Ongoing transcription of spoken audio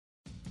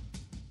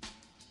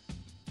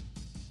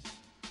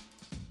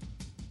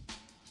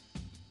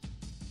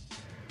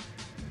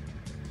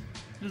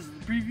This is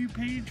the preview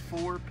page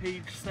for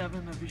page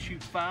 7 of issue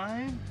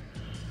 5,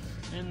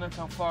 and that's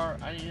how far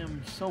I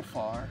am so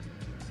far.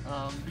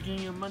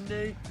 Beginning of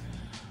Monday,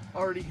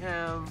 already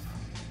have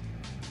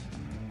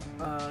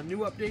a new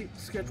update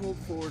scheduled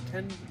for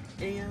 10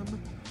 a.m.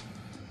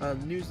 The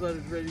newsletter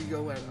is ready to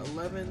go at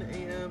 11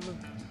 a.m.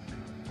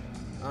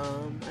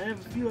 I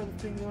have a few other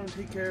things I want to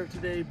take care of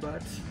today,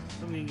 but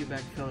I'm going to get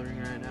back to coloring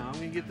right now. I'm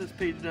going to get this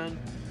page done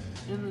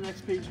and the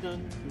next page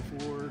done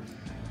before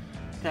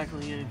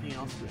tackling anything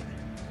else today.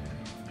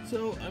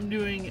 So I'm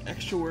doing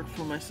extra work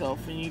for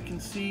myself, and you can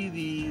see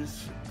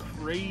these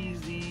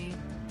crazy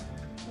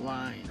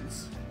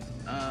lines.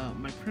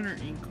 My printer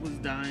ink was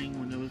dying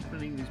when I was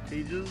printing these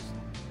pages,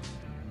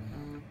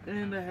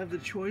 and I have the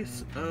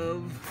choice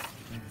of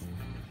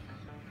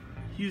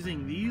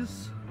using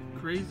these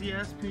crazy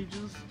ass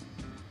pages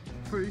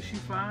for issue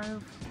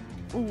 5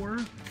 or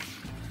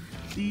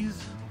these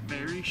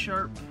very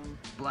sharp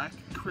black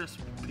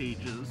crisp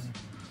pages.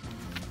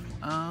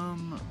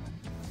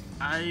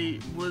 I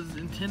was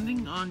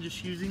intending on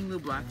just using the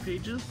black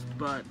pages,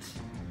 but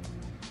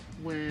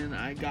when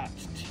I got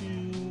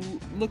to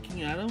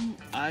looking at them,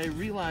 I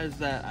realized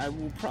that I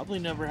will probably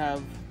never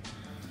have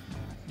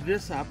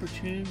this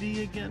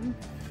opportunity again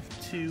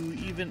to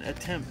even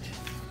attempt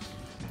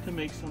to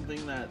make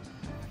something that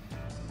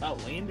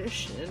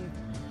outlandish, and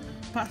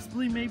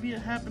possibly maybe it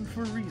happened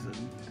for a reason,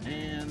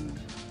 and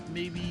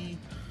maybe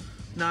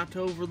not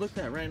to overlook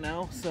that right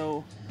now.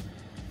 So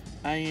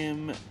I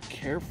am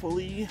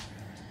carefully,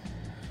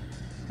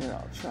 here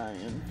I'll try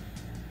and,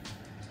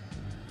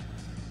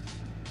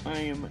 I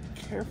am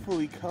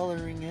carefully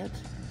coloring it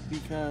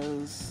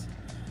because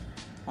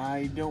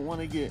I don't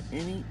want to get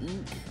any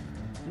ink.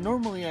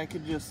 Normally I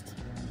could just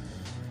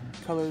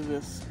color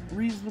this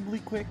reasonably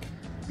quick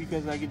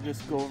because I could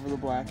just go over the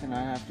black and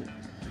not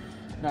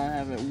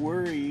have it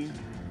worry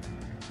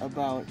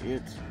about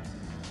it,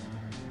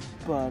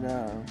 but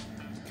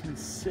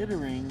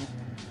considering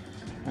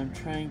I'm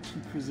trying to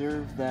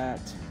preserve that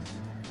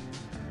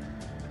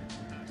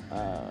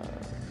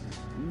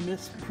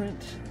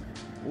misprint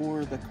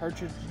or the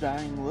cartridge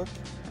dying look,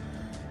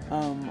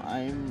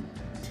 I'm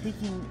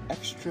taking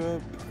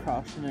extra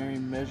precautionary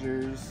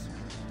measures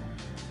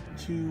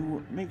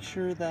to make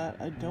sure that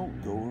I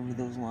don't go over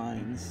those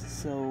lines.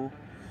 So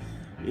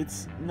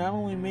it's not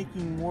only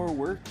making more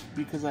work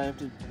because I have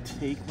to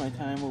take my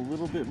time a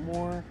little bit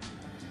more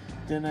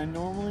than I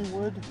normally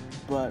would,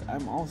 but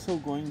I'm also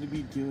going to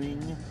be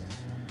doing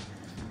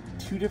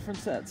 2 different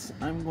sets.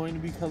 I'm going to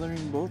be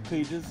coloring both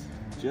pages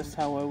just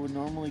how I would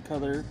normally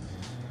color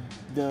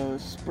the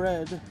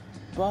spread,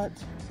 but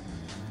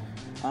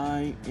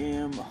I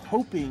am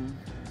hoping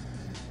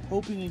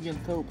against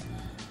hope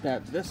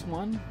that this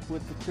one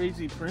with the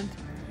crazy print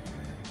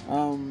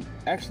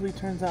actually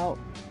turns out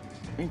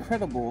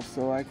incredible,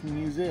 so I can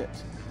use it.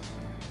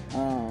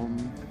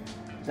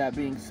 That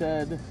being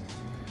said,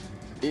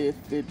 if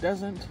it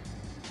doesn't,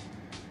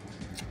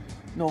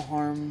 no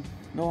harm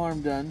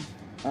done.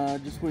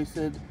 Just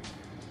wasted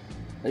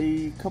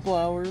a couple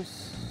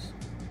hours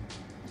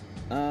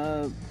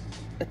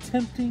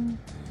attempting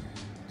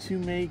to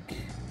make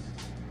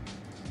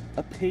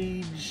a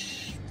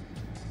page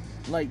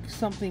like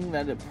something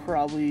that it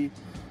probably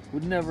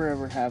would never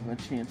ever have a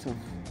chance of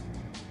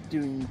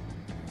doing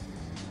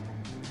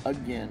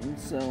again.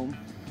 So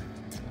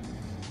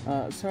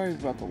sorry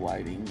about the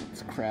lighting,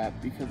 it's crap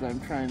because I'm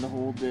trying to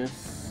hold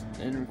this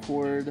and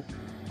record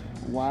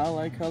while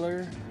I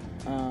color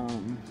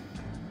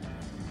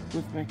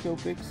with my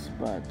Copics,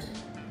 but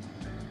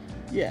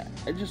yeah,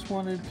 I just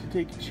wanted to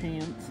take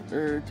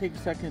a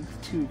second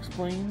to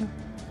explain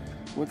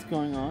what's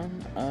going on.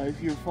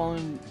 If you're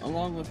following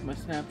along with my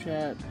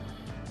Snapchat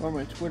or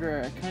my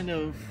Twitter, I kind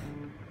of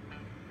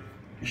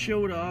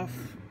showed off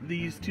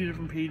these 2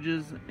 different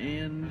pages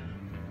and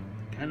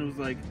kind of was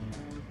like,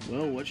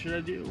 well, what should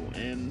I do?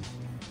 And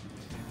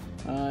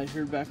I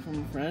heard back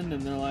from a friend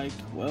and they're like,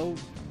 well,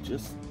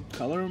 just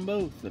color them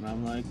both. And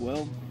I'm like,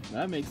 well,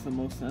 that makes the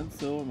most sense,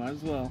 so I might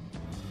as well.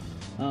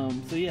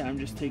 So yeah, I'm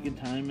just taking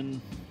time and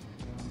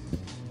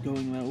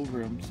going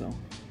over them, so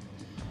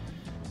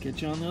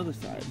catch you on the other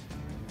side.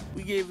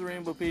 We gave the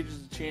rainbow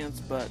pages a chance,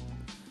 but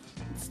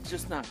it's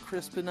just not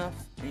crisp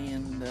enough,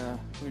 and we're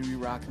going to be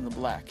rocking the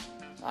black,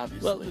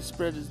 obviously. Well, the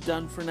spread is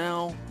done for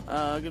now.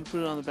 I'm going to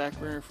put it on the back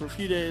burner for a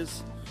few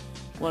days.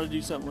 Want to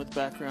do something with the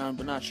background,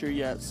 but not sure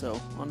yet, so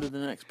on to the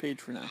next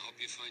page for now. I hope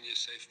you find your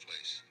safe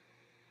place,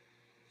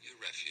 your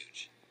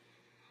refuge.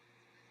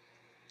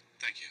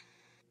 Thank you.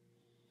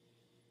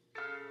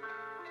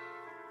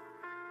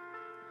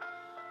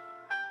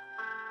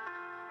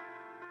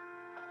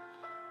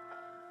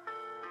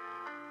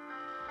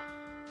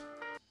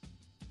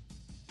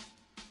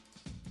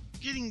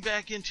 Getting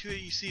back into it,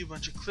 you see a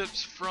bunch of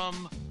clips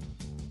from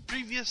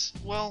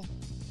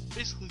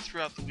basically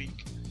throughout the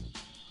week.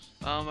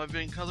 I've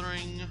been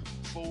coloring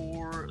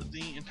for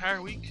the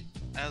entire week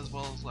as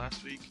well as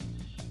last week,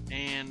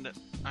 and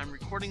I'm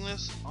recording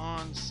this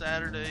on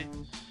Saturday,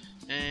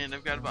 and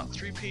I've got about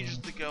 3 pages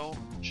to go.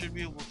 Should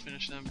be able to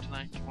finish them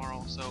tonight,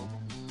 tomorrow, so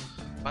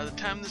by the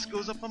time this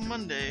goes up on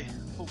Monday,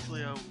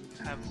 hopefully I'll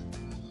have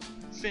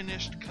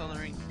finished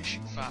coloring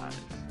issue 5.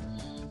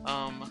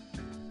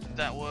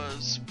 That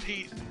was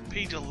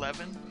page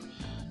 11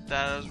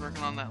 that I was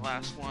working on, that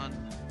last one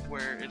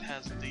where it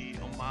has the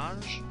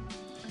homage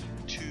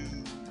to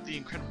the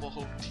Incredible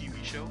Hulk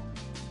TV show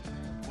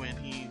when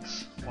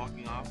he's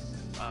walking off,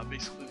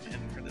 basically the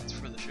end credits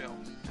for the show.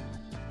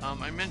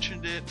 I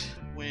mentioned it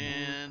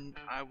when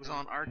I was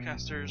on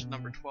Arcasters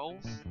number 12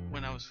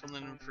 when I was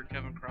filling in for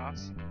Kevin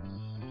Cross,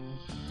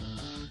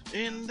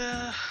 and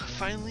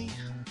finally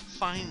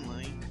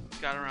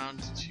got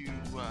around to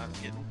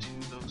getting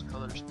to those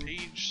colors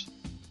page,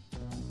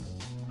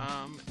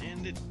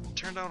 and it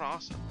turned out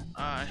awesome.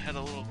 I had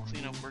a little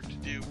cleanup work to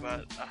do,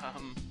 but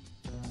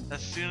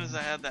as soon as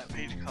I had that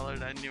page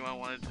colored, I knew I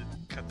wanted to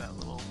cut that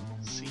little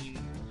scene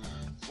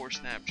for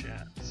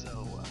Snapchat.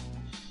 So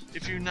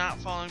if you're not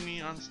following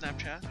me on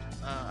Snapchat,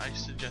 I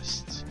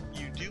suggest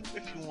you do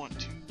if you want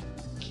to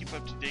keep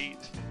up to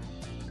date.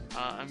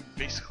 I'm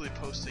basically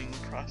posting the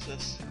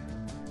process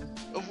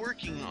of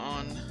working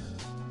on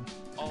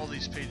all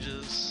these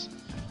pages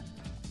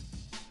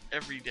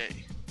every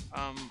day.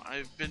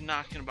 I've been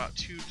knocking about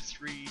 2 to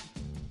 3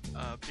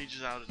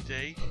 pages out a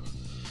day.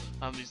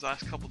 These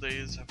last couple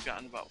days I've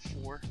gotten about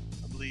 4,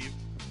 I believe.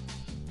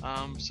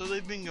 So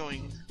they've been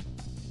going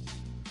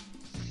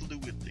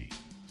fluidly.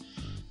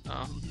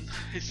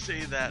 I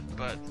say that,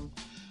 but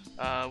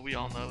we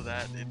all know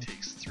that it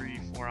takes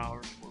 3-4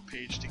 hours for a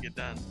page to get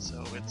done,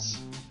 so it's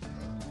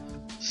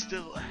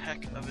still a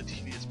heck of a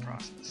tedious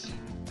process.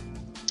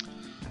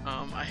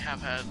 I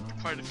have had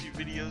quite a few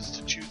videos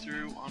to chew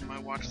through on my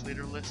watch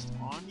later list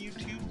on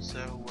YouTube,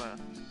 so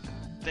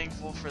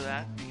thankful for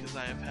that, because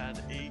I have had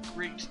a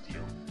great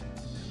deal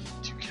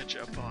to catch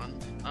up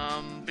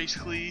on.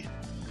 Basically,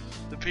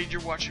 the page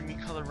you're watching me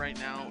color right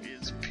now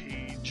is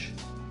page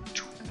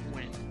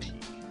 20.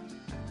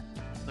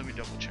 Let me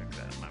double check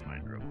that in my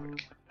mind real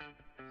quick.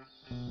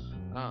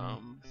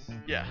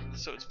 Yeah,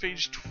 so it's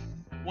page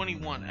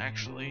 21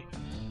 actually.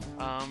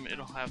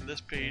 It'll have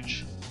this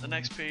page, the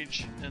next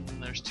page, and then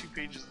there's 2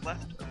 pages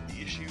left of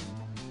the issue.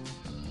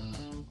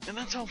 And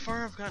that's how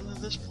far I've gotten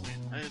to this point.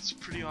 It's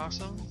pretty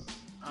awesome.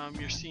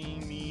 You're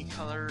seeing me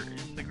color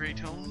in the gray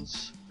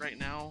tones right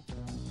now,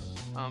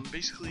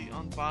 basically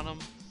on the bottom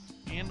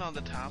and on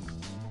the top.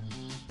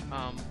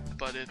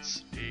 But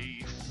it's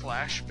a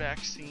flashback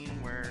scene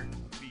where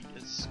V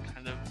is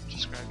kind of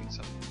describing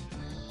something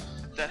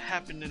that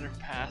happened in her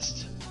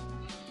past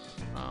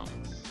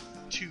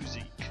to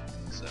Zeke.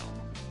 So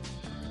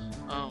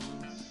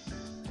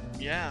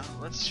yeah,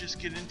 let's just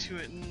get into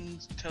it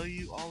and tell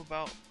you all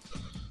about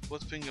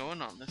what's been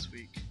going on this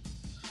week.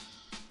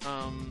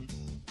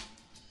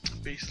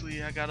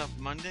 Basically I got up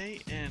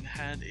Monday and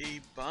had a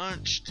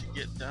bunch to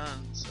get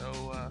done,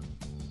 so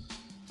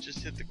just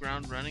hit the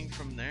ground running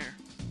from there.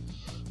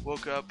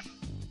 Woke up,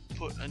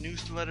 put a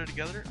newsletter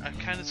together. I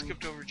kind of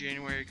skipped over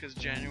January because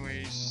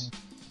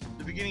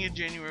the beginning of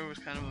January was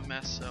kind of a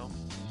mess, so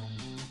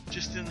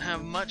just didn't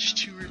have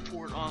much to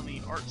report on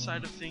the art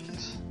side of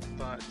things,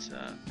 but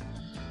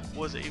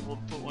was able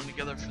to put one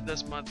together for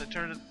this month. It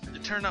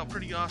turned out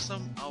pretty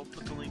awesome. I'll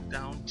put the link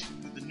down to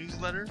the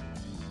newsletter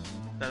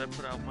that I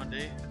put out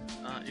Monday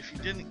if you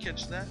didn't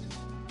catch that.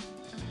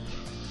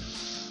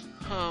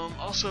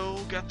 Also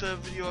got the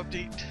video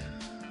update,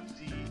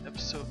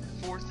 the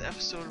 4th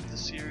episode of the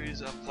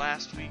series of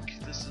last week.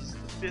 This is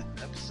the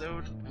 5th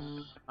episode.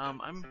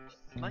 I'm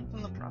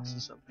liking the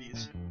process of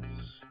these.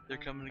 They're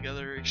coming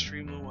together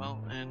extremely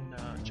well, and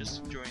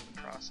just enjoying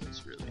the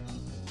process, really.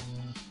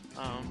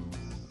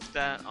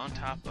 That on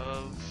top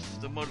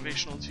of the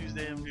Motivational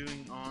Tuesday I'm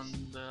doing on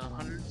the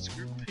 100s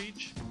group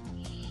page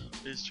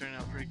is turning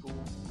out pretty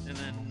cool. And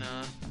then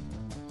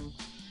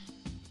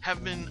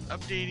have been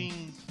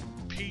updating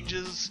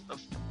pages of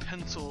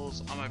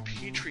pencils on my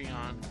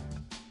Patreon.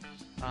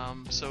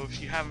 So if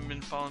you haven't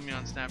been following me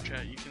on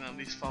Snapchat, you can at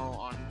least follow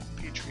on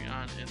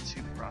Patreon and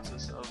see the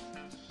process of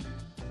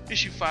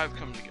issue 5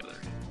 coming together.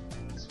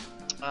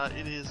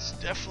 It is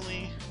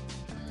definitely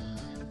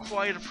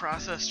quite a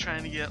process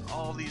trying to get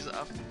all these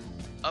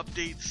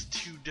updates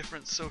to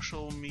different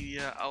social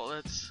media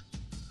outlets,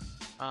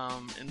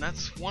 and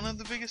that's one of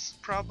the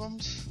biggest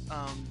problems,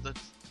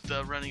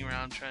 the running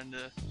around trying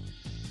to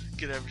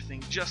get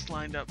everything just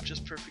lined up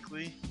just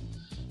perfectly.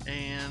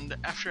 And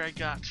after I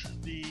got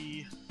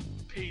the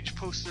page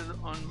posted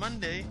on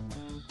Monday,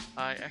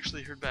 I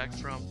actually heard back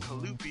from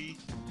Kalupi,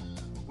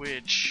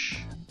 which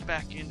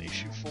back in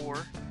issue 4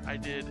 I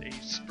did a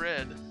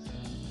spread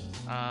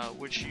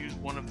which used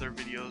one of their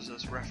videos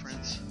as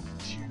reference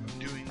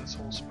to doing this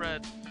whole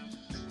spread,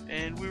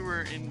 and we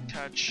were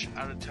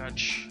out of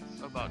touch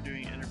about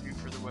doing an interview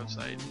for the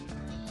website.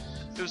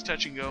 It was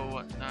touch and go,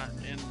 whatnot,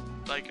 and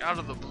like out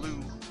of the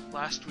blue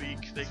last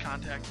week they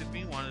contacted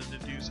me, wanted to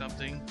do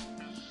something,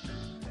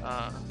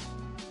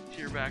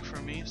 hear back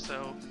from me,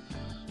 so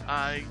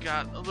I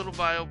got a little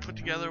bio put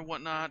together,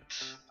 whatnot,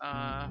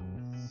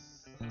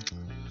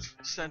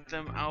 sent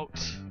them out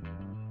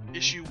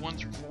issue 1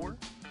 through 4.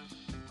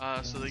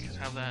 so they could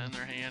have that in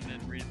their hand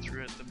and read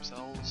through it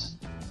themselves.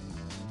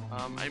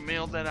 I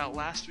mailed that out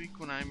last week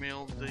when I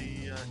mailed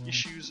the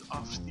issues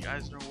off the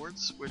Eisner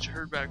Awards, which I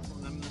heard back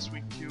from them this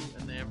week too,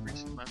 and they have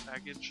received my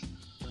package.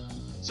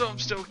 So I'm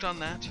stoked on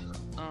that.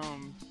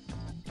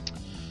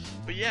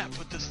 But yeah,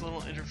 put this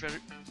little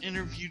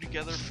interview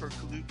together for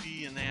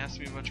Kalupi, and they asked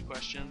me a bunch of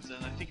questions,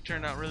 and I think it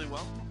turned out really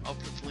well. I'll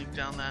put the link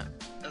down that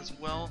as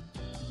well.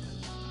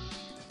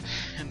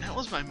 And that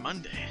was my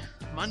Monday.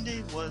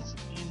 Monday was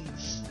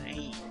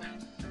insane.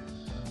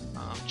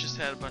 Just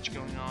had a bunch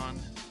going on,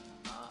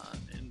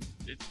 and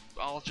it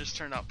all just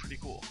turned out pretty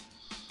cool.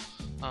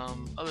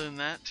 Other than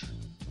that,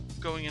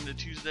 going into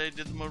Tuesday,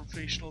 did the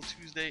Motivational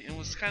Tuesday, and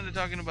was kind of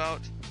talking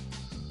about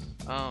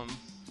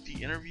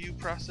the interview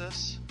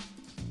process.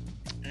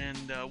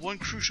 And one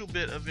crucial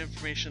bit of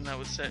information that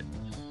would set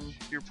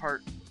your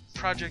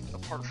project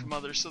apart from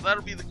others. So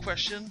that'll be the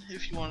question,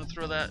 if you want to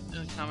throw that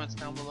in the comments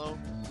down below.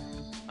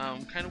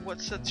 Kind of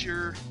what sets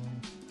your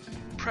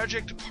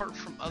project apart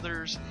from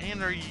others,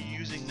 and are you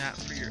using that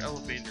for your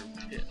elevator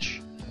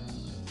pitch?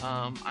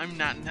 I'm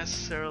not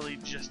necessarily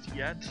just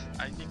yet.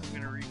 I think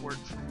I'm going to rework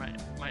for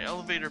my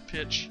elevator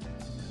pitch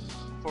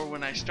for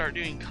when I start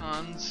doing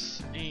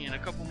cons in a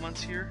couple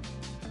months here.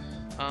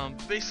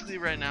 Basically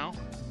right now,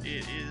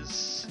 it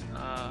is,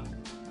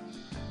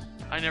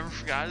 I never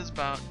forgot, is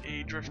about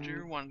a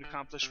drifter wanting to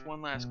accomplish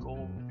one last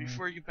goal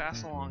before you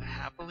pass along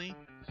happily.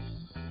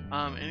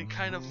 And it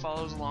kind of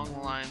follows along the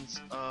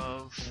lines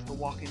of the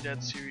Walking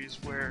Dead series,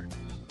 where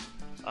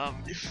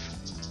if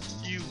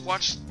you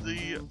watch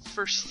the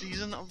first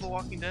season of The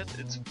Walking Dead,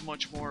 it's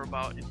much more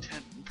about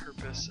intent and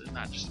purpose, and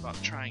not just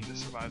about trying to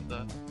survive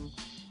the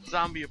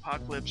zombie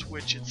apocalypse,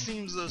 which it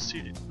seems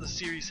the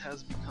series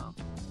has become.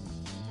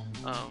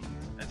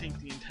 I think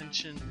the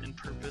intention and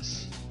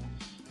purpose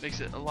makes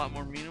it a lot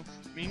more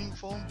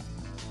meaningful,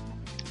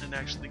 and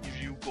actually gives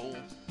you a goal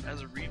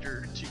as a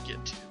reader to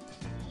get to.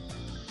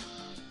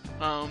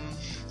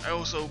 I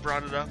also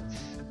brought it up,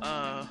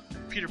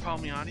 Peter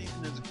Palmiotti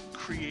in his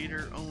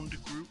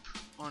creator-owned group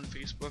on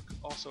Facebook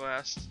also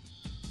asked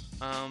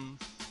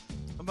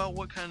about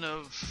what kind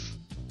of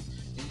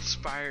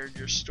inspired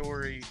your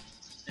story,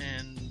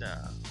 and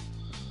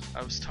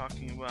I was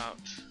talking about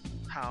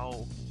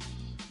how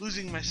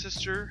losing my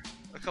sister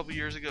a couple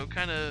years ago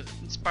kind of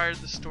inspired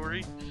the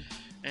story,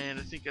 and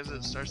I think as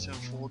it starts to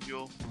unfold,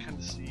 you'll kind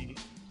of see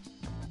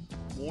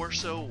more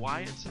so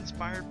why it's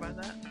inspired by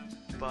that,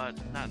 but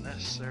not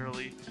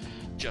necessarily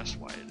just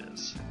why it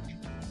is.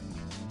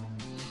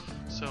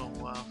 So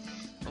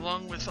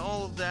along with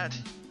all of that,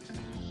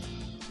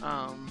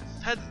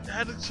 had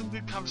some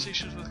good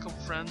conversations with a couple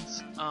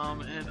friends,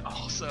 and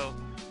also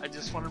I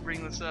just want to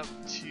bring this up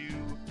to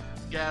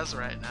Gaz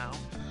right now.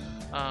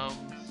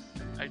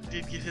 I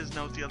did get his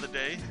note the other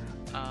day.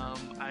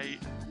 I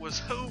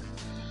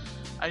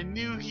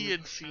knew he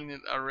had seen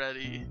it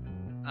already,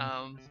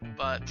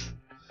 but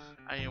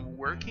I am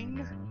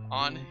working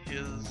on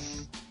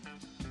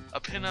a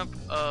pinup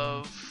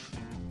of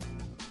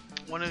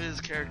one of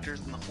his characters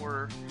in the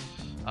horror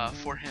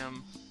for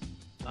him.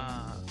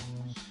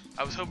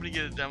 I was hoping to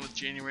get it done with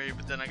January,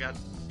 but then I got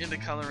into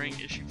coloring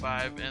issue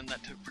 5, and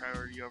that took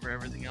priority over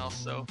everything else.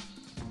 So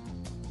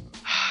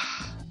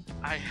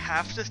I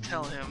have to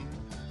tell him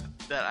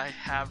that I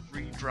have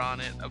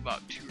redrawn it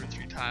about 2 or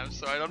 3 times.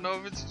 So I don't know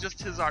if it's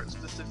just his art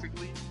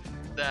specifically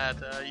that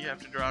you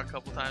have to draw a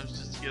couple times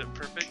just to get it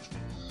perfect,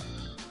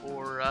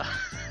 or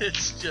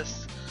it's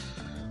just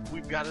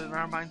we've got it in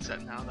our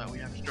mindset now that we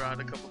have to draw it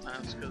a couple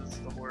times because it's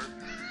the horror.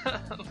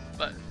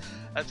 But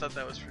I thought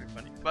that was pretty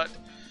funny. But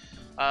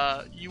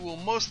you will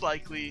most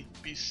likely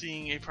be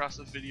seeing a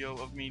process video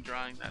of me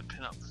drawing that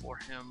pinup for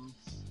him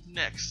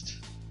next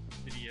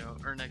video,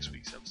 or next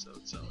week's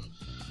episode. So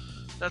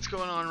that's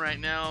going on right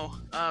now.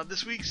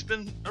 This week's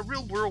been a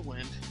real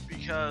whirlwind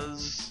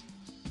because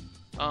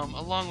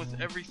along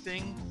with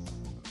everything,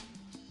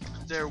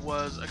 there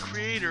was a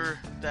creator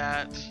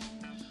that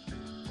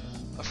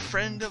a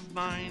friend of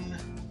mine,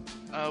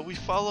 we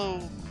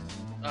follow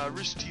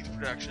Rooster Teeth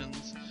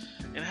Productions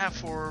and have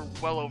for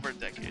well over a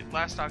decade.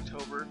 Last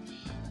October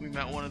we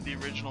met one of the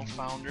original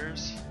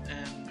founders,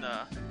 and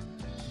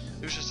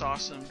it was just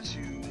awesome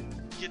to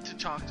get to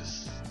talk to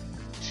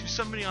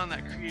somebody on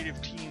that creative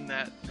team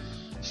that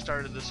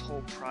started this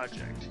whole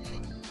project.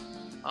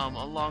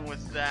 Along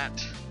with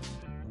that,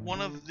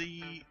 one of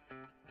the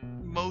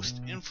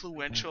most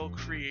influential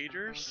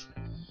creators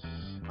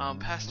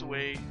passed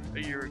away a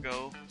year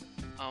ago,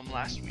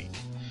 last week.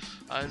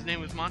 His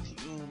name was Monty,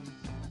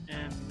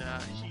 and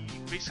he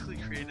basically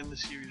created the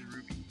series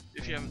RWBY.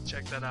 If you haven't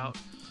checked that out,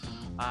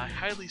 I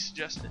highly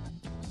suggest it.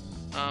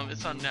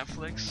 It's on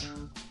Netflix,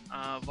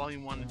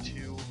 Volume 1 and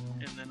 2,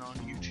 and then on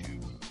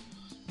YouTube.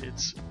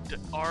 It's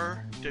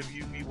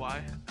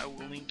RWBY. I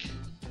will link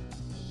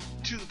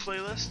to the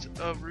playlist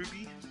of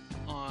RWBY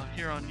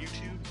here on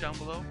YouTube down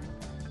below.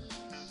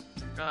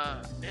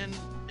 And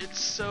it's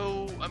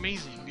so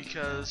amazing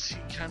because he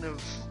kind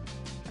of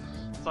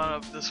thought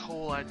of this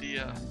whole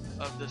idea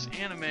of this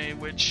anime,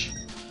 which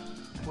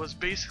was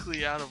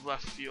basically out of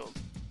left field.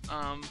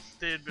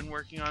 they had been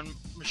working on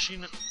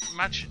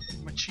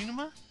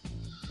Machinima,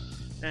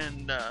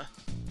 and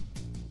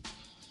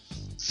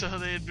so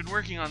they had been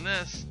working on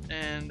this,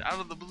 and out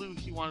of the blue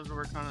he wanted to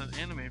work on an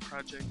anime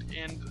project,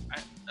 and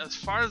as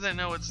far as I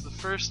know, it's the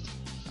first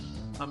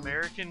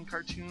American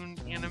cartoon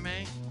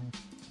anime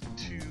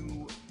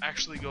to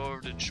actually go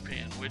over to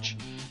Japan, which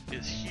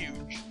is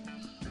huge.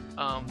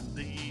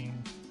 The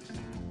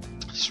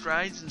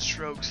strides and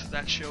strokes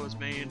that show has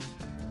made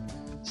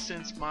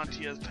since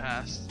Monty has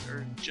passed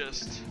are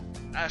just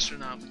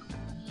astronomical.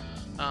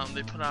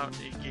 They put out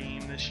a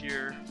game this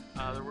year.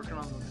 They're working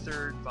on the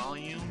 3rd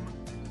volume.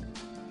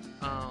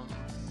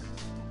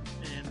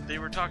 And they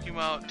were talking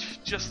about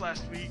just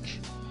last week,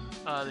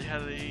 they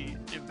had a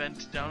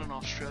event down in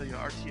Australia,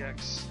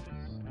 RTX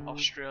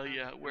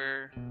Australia,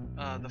 where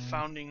the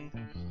founding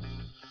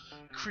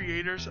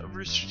creators of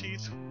Rooster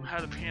Teeth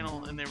had a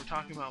panel, and they were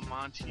talking about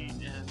Monty,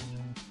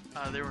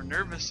 and they were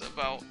nervous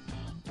about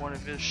one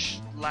of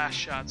his last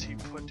shots he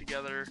put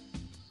together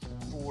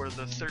for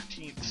the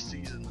 13th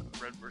season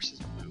of Red vs.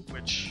 Blue,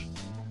 which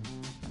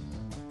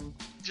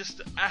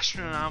just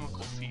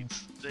astronomical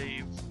feats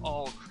they've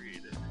all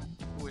created,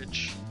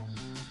 which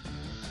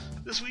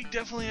this week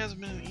definitely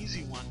hasn't been an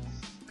easy one,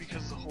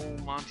 because the whole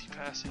Monty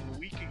passing a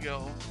week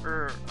ago,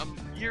 or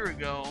a year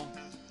ago,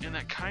 and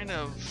that kind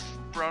of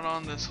brought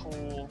on this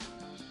whole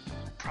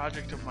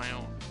project of my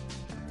own.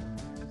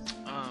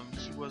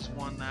 He was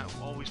one that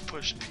always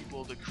pushed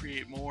people to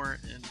create more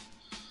and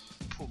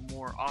put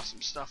more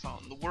awesome stuff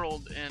out in the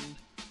world, and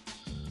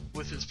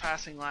with his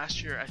passing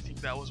last year, I think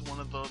that was one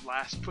of the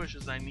last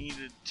pushes I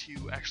needed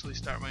to actually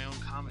start my own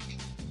comic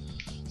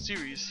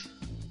series.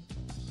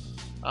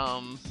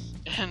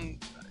 And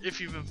if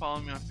you've been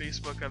following me on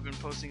Facebook, I've been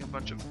posting a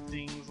bunch of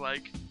things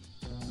like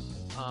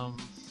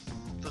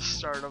the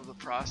start of the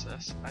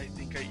process. I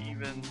think I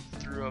even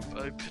threw up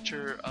a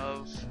picture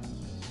of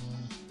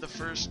the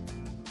first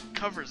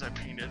covers I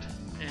painted,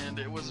 and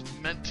it was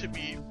meant to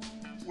be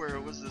where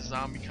it was the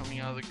zombie coming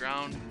out of the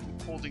ground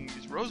holding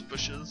these rose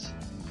bushes.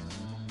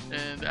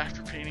 And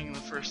after painting the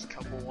first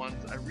couple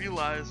ones, I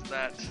realized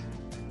that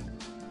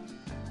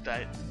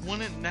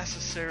wouldn't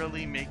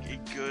necessarily make a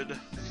good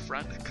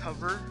front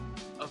cover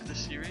of the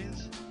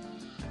series,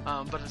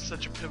 but it's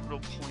such a pivotal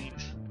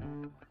point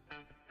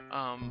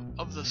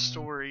of the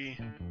story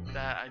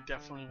that I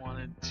definitely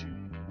wanted to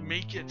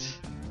make it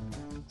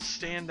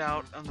stand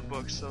out on the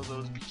book, so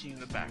those became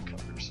the back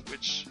covers,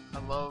 which I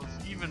love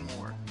even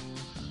more,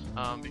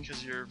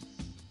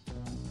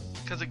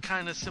 because it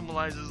kind of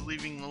symbolizes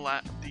leaving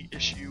the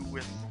issue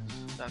with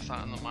that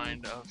thought in the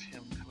mind of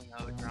him coming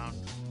out of the ground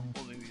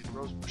holding these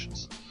rose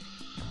bushes.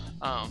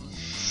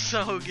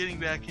 So getting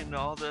back into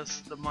all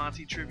this, the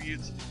Monty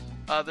tributes,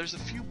 there's a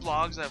few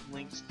blogs I've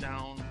linked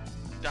down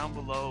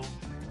below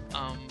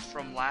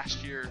from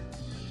last year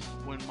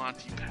when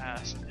Monty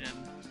passed,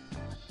 and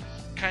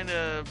kind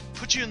of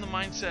put you in the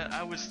mindset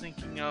I was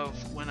thinking of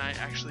when I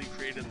actually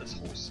created this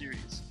whole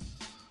series.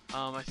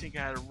 I think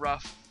I had a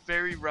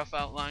very rough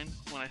outline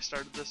when I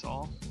started this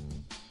all.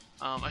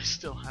 I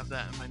still have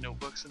that in my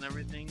notebooks and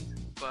everything,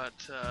 but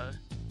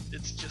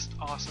it's just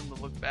awesome to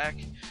look back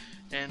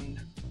and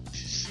to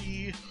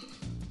see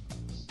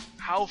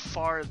how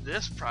far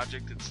this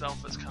project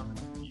itself has come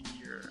in a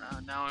year.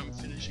 Now I'm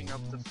finishing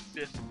up the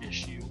 5th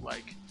issue.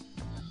 Like,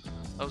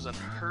 that was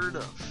unheard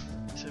of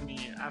to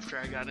me after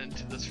I got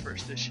into this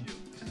first issue.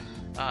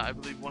 I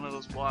believe one of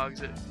those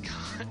blogs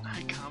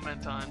I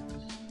comment on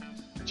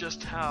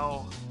just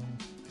how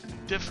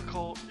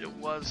difficult it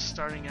was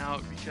starting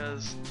out,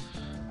 because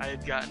I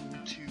had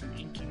gotten to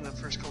inking the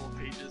first couple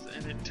pages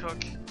and it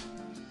took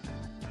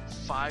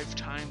 5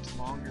 times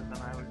longer than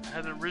I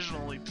had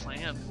originally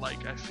planned.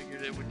 Like, I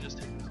figured it would just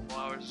take a couple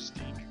hours just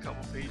to ink a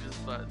couple pages,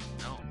 but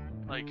no.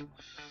 Like,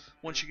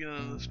 once you get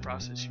into this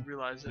process, you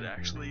realize it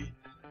actually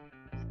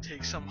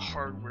takes some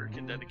hard work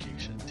and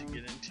dedication to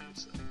get into.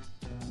 So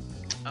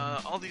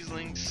all these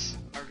links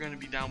are going to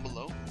be down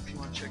below if you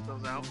want to check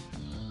those out.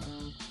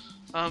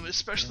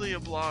 Especially a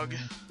blog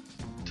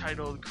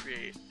titled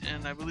Create,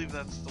 and I believe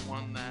that's the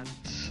one that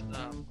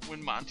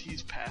when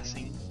Monty's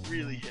passing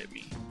really hit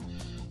me.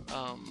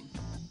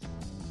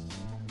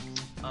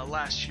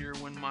 Last year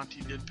when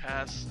Monty did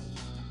pass,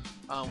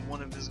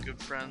 one of his good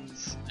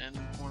friends and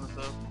one of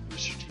the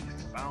Rooster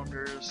Teeth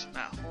founders,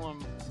 Matt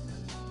Hullum,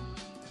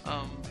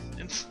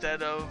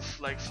 instead of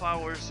like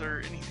flowers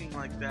or anything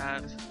like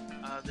that,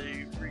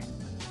 they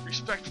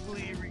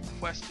respectfully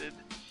requested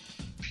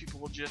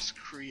people just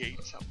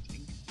create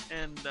something.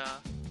 And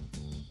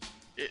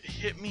it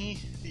hit me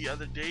the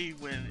other day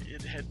when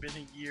it had been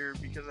a year,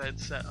 because I had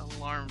set an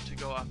alarm to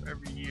go off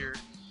every year,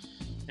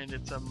 and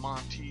it's a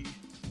Monty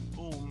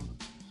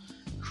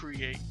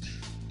Create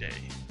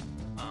Day.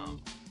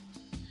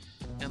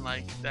 And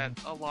like, that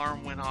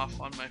alarm went off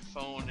on my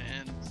phone,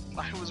 and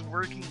I was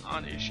working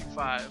on issue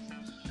 5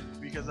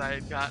 because I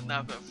had gotten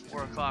up at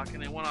 4 o'clock,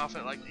 and it went off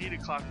at like 8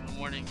 o'clock in the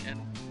morning, and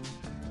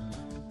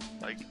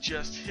like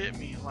just hit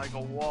me like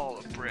a wall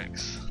of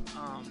bricks.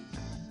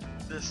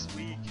 This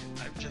week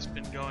I've just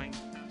been going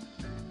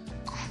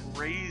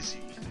crazy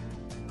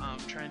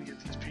trying to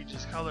get these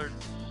pages colored,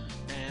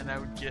 and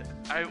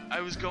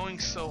I was going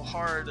so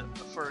hard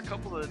for a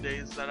couple of the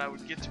days that I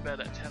would get to bed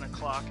at 10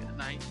 o'clock at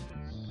night,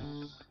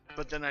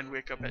 but then I'd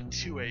wake up at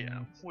 2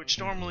 a.m., which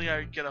normally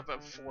I'd get up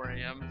at 4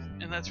 a.m.,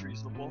 and that's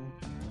reasonable.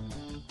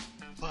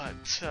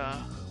 But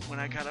when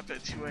I got up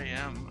at 2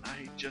 a.m.,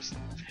 I just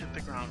hit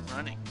the ground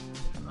running.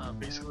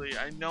 Basically,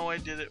 I know I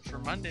did it for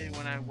Monday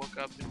when I woke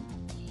up and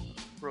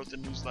wrote the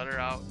newsletter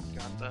out and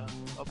got the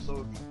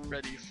upload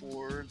ready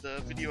for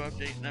the video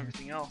update and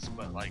everything else,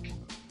 but like,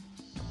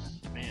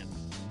 man,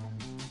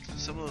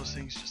 some of those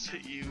things just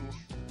hit you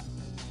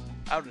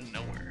out of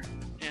nowhere.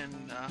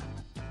 And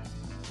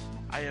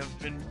I have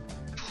been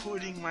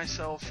putting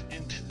myself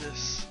into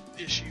this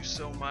issue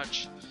so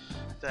much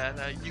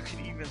that you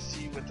can even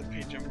see with the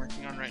page I'm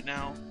working on right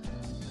now.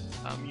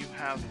 You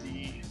have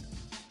the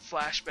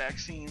flashback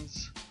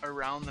scenes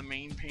around the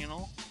main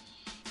panel,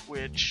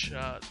 which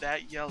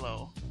that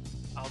yellow,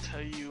 I'll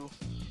tell you,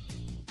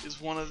 is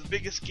one of the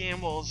biggest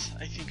gambles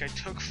I think I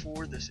took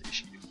for this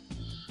issue.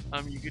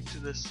 You get to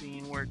the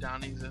scene where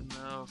Donnie's in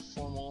the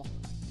formal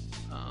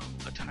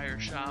attire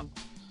shop,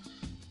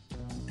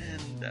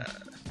 and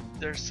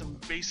there's some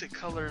basic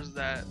colors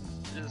that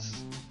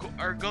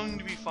are going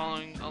to be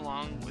following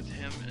along with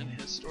him and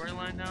his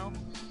storyline now.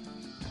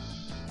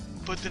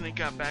 But then it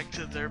got back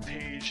to their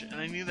page,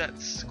 and I knew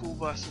that school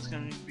bus is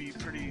going to be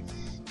pretty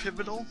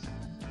pivotal,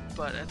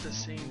 but at the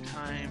same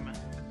time,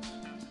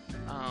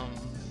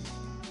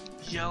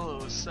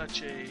 yellow is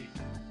such a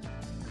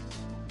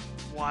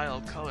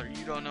wild color.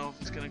 You don't know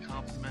if it's going to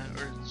complement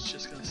or it's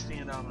just going to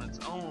stand out on its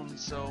own,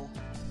 so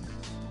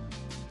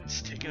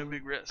it's taking a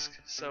big risk.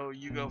 So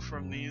you go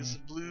from these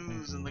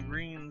blues and the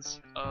greens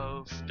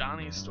of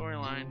Donnie's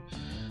storyline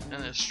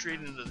and then straight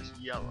into this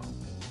yellow.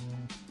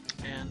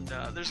 And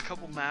there's a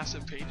couple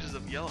massive pages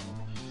of yellow,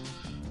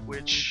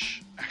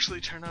 which actually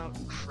turned out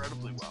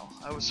incredibly well.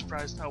 I was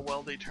surprised how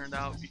well they turned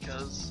out,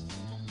 because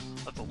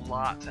that's a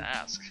lot to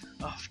ask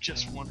of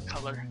just one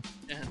color,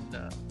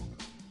 and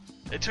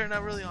it turned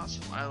out really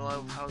awesome. I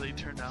love how they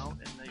turned out,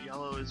 and the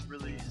yellow is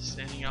really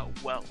standing out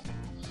well.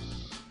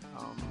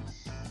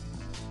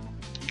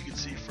 You can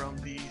see from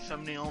the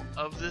thumbnail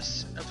of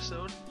this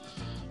episode,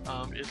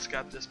 it's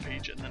got this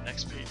page and the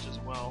next page as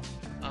well.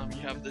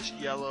 You have this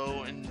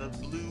yellow and the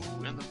blue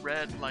and the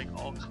red like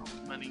all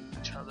complementing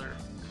each other,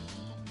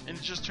 and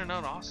it just turned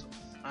out awesome.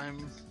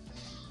 I'm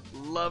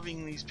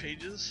loving these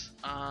pages.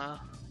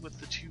 With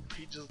the 2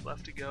 pages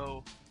left to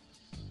go,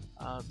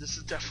 this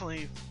is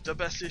definitely the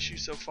best issue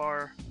so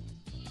far,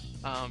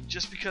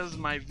 just because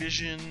my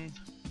vision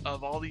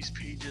of all these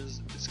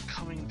pages is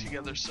coming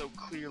together so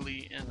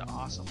clearly and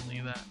awesomely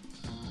that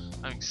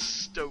I'm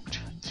stoked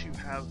to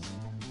have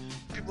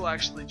people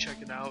actually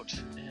check it out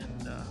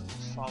and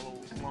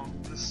follow along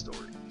with this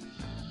story.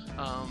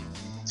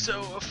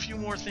 So a few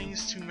more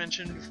things to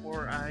mention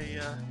before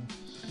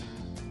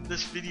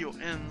this video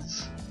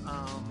ends.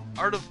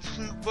 Art of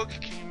Plute book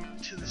came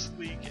to this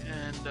week,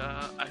 and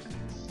I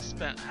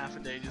spent half a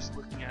day just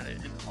looking at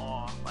it in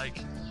awe. Like,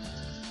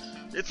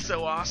 it's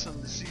so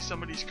awesome to see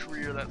somebody's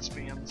career that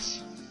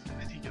spans,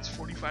 I think it's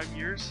 45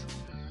 years.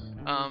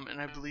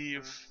 And I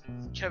believe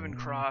Kevin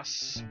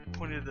Cross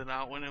pointed it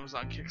out when it was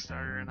on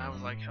Kickstarter, and I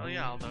was like, hell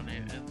yeah, I'll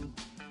donate. And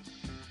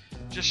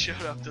just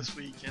showed up this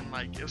week, and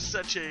like, it was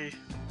such a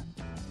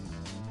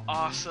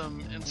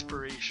awesome,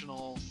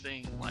 inspirational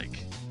thing.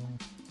 Like,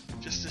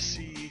 just to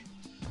see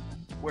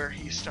where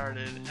he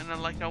started, and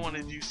then like I want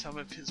to do some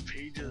of his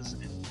pages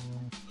and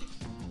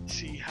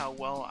see how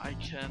well I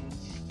can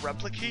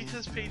replicate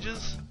his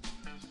pages,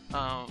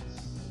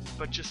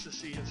 but just to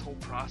see his whole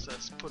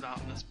process put out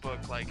in this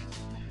book, like,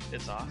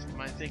 it's awesome.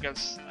 I think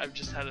I've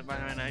just had it by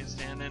my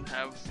nightstand and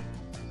have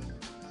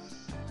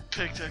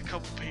picked a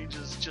couple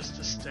pages just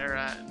to stare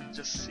at and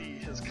just see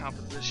his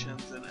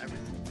compositions and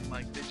everything.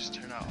 Like, they just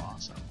turned out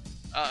awesome.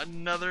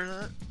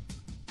 Another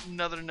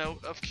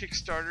note of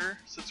Kickstarter,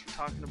 since we're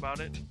talking about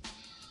it.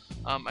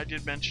 I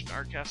did mention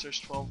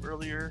Artcasters 12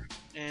 earlier,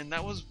 and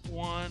that was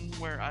one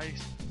where I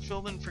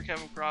filled in for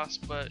Kevin Cross,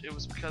 but it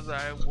was because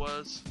I've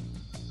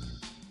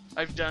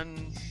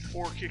done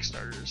 4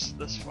 Kickstarters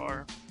thus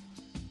far,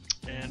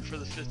 and for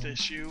the 5th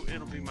issue,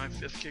 it'll be my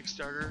 5th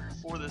Kickstarter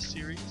for this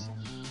series,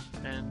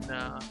 and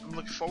I'm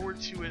looking forward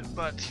to it.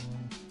 But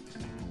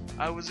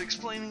I was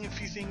explaining a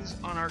few things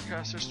on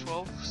Artcasters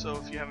 12, so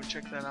if you haven't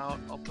checked that out,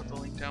 I'll put the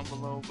link down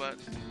below. But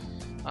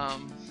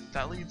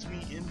that leads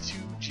me into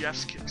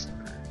Jeff's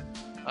Kickstarter.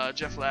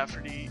 Jeff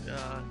Lafferty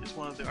is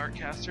one of the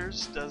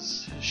Artcasters,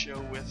 does his show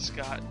with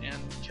Scott and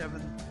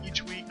Kevin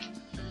each week,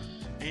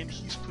 and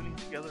he's putting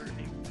together a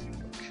movie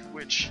book,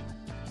 which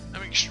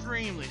I'm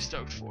extremely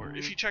stoked for.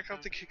 If you check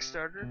out the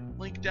Kickstarter,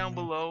 link down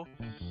below,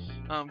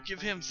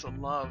 give him some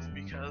love,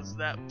 because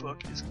that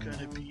book is going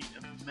to be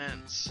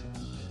immense.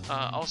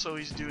 Also,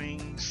 he's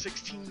doing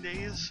 16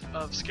 days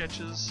of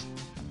sketches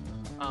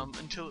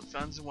until it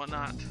funds and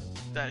whatnot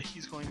that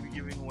he's going to be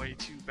giving away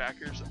to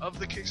backers of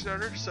the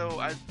Kickstarter. So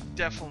I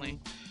definitely,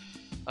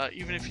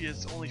 even if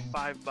it's only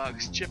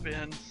 $5, chip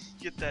in,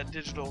 get that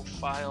digital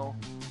file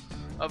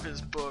of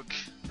his book,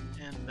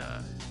 and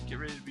get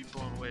ready to be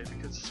blown away,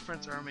 because the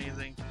sprints are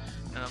amazing,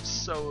 and I'm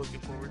so looking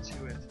forward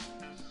to it.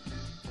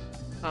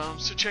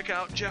 So check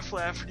out Jeff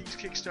Lafferty's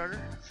Kickstarter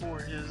for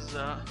his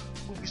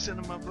movie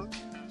cinema book,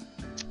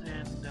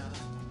 and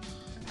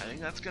I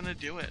think that's gonna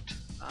do it.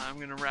 I'm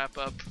gonna wrap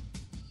up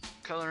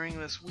coloring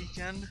this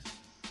weekend.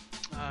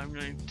 I'm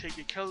going to take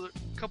a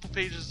couple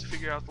pages to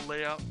figure out the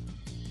layout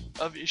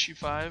of issue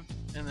 5,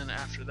 and then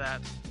after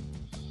that,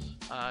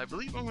 I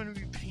believe I'm going to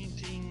be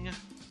painting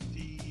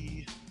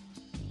the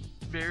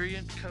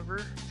variant cover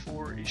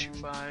for issue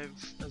 5,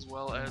 as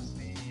well as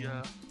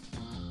the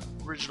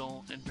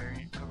original and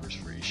variant covers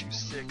for issue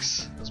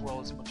 6, as well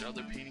as a bunch of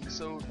other paintings.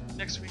 So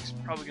next week's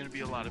probably going to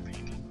be a lot of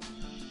painting.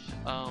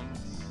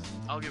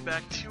 I'll get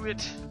back to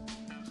it.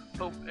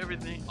 Hope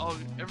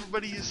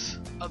everybody's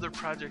other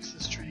projects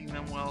is treating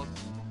them well,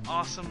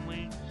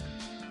 awesomely.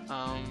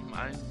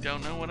 I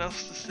don't know what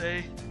else to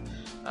say.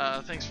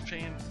 Thanks for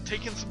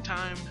taking some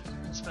time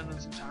and spending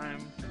some time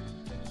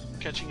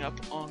catching up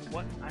on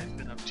what I've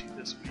been up to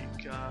this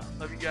week.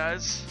 Love you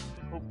guys.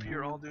 Hope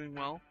you're all doing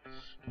well,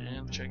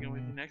 and check in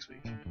with you next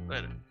week.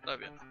 Later.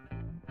 Love ya.